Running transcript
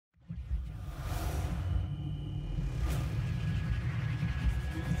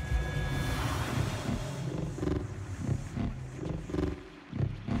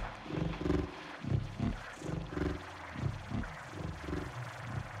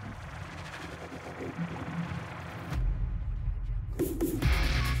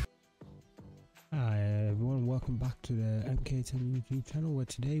Indicator YouTube channel, where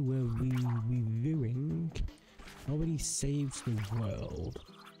today we're reviewing Nobody Saves the World.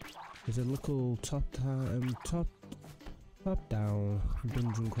 It's a little top-down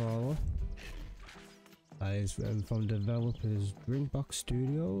dungeon crawler that is from developers Drinkbox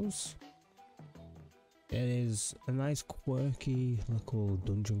Studios. It is a nice quirky little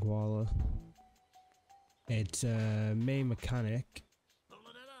dungeon crawler. Its main mechanic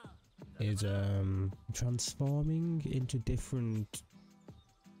is transforming into different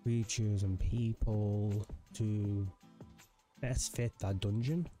creatures and people to best fit that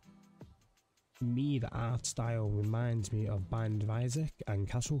dungeon. To me, the art style reminds me of Binding of Isaac and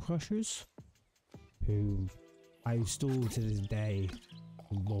Castle Crushers, who I still to this day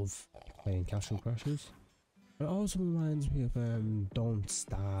love playing Castle Crushers. It also reminds me of Don't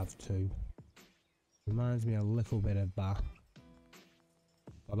Starve too. Reminds me a little bit of that.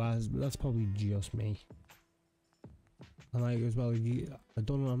 But that's probably just me. And like as well, I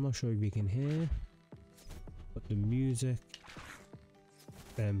don't know, I'm not sure if you can hear, but the music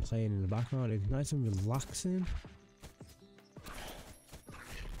playing in the background is nice and relaxing.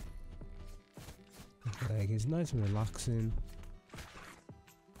 Like, it's nice and relaxing.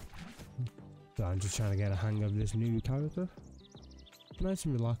 So I'm just trying to get a hang of this new character. It's nice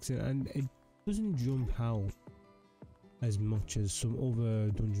and relaxing, and it doesn't jump out as much as some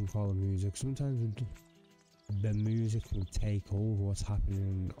other dungeon crawler music. Sometimes the music will take over what's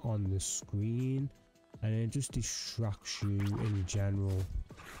happening on the screen, and it just distracts you in general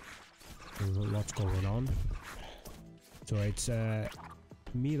with what's going on. So it's for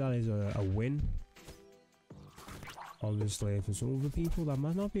me, that is a win. Obviously for some other people that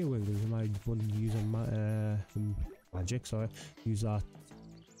might not be a win, because they might want to use use that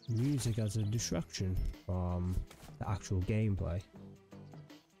music as a distraction from the actual gameplay.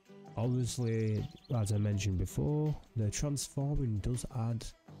 Obviously, as I mentioned before, the transforming does add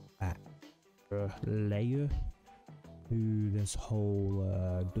a layer to this whole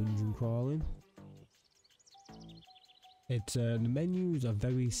dungeon crawling. It's the menus are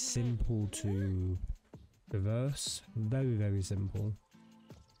very simple to traverse, very simple.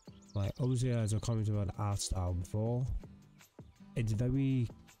 Like, obviously, as I commented about the art style before, it's very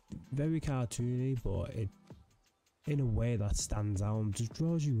cartoony, but it in a way that stands out and just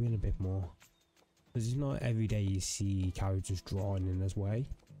draws you in a bit more, because it's not every day you see characters drawn in this way.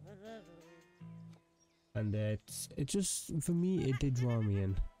 And it just, for me, it did draw me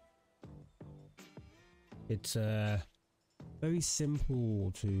in. It's very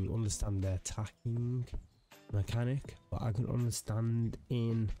simple to understand the attacking mechanic, but I can understand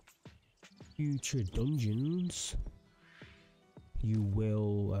in future dungeons you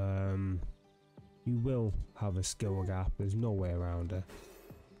will have a skill gap. There's no way around it.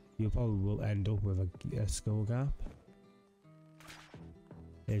 You probably will end up with a skill gap.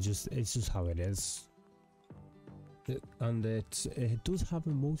 It's just how it is. And it does have a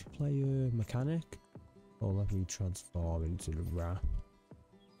multiplayer mechanic. Oh, let me transform into the rat.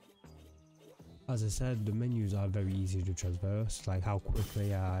 As I said, the menus are very easy to traverse. Like how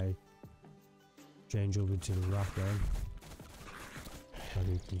quickly I change over to the rat then. And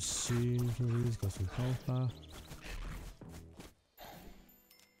we consume these, got some health back.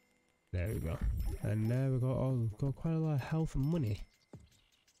 There we go. And there we go. Oh, we've got quite a lot of health and money.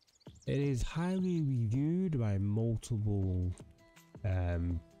 It is highly reviewed by multiple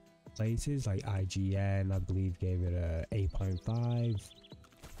places, like IGN, I believe, gave it a 8.5.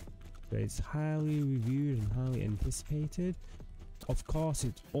 But it's highly reviewed and highly anticipated. Of course,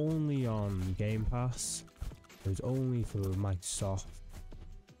 it's only on Game Pass. It's only for Microsoft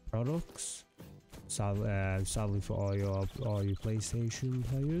products. Sadly for all your PlayStation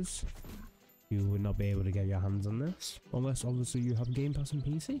players, you would not be able to get your hands on this unless obviously you have Game Pass and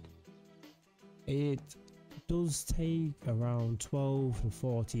PC. It does take around 12 to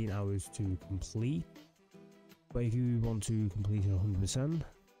 14 hours to complete, but if you want to complete it 100%,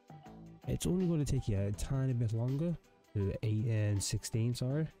 it's only going to take you a tiny bit longer, 8 and 16,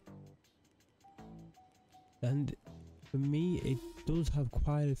 sorry. And for me, it does have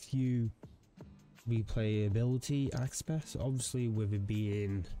quite a few replayability aspects, obviously with it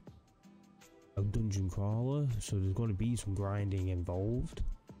being a dungeon crawler, so there's going to be some grinding involved,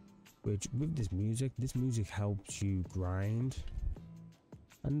 which with this music helps you grind.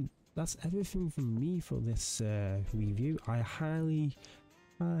 And that's everything from me for this review. I highly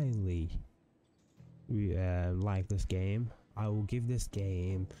like this game. I will give this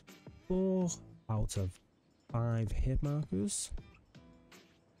game 4 out of 5 hit markers.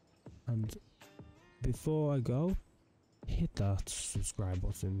 And before I go, hit that subscribe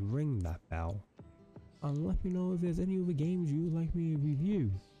button, ring that bell, and let me know if there's any other games you would like me to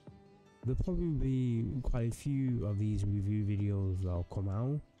review. There'll probably be quite a few of these review videos that'll come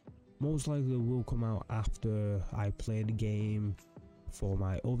out. Most likely will come out after I play the game for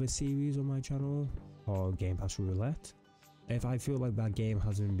my other series on my channel, or Game Pass Roulette. If I feel like that game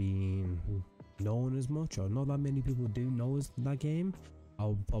hasn't been known as much, or not that many people do know that game,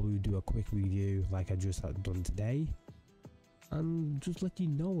 I'll probably do a quick review like I just had done today, and just let you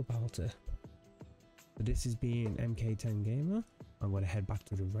know about it. But this has been MK10 Gamer. I'm going to head back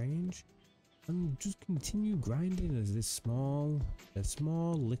to the range and just continue grinding as this small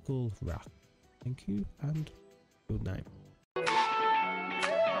little rat. Thank you and good night.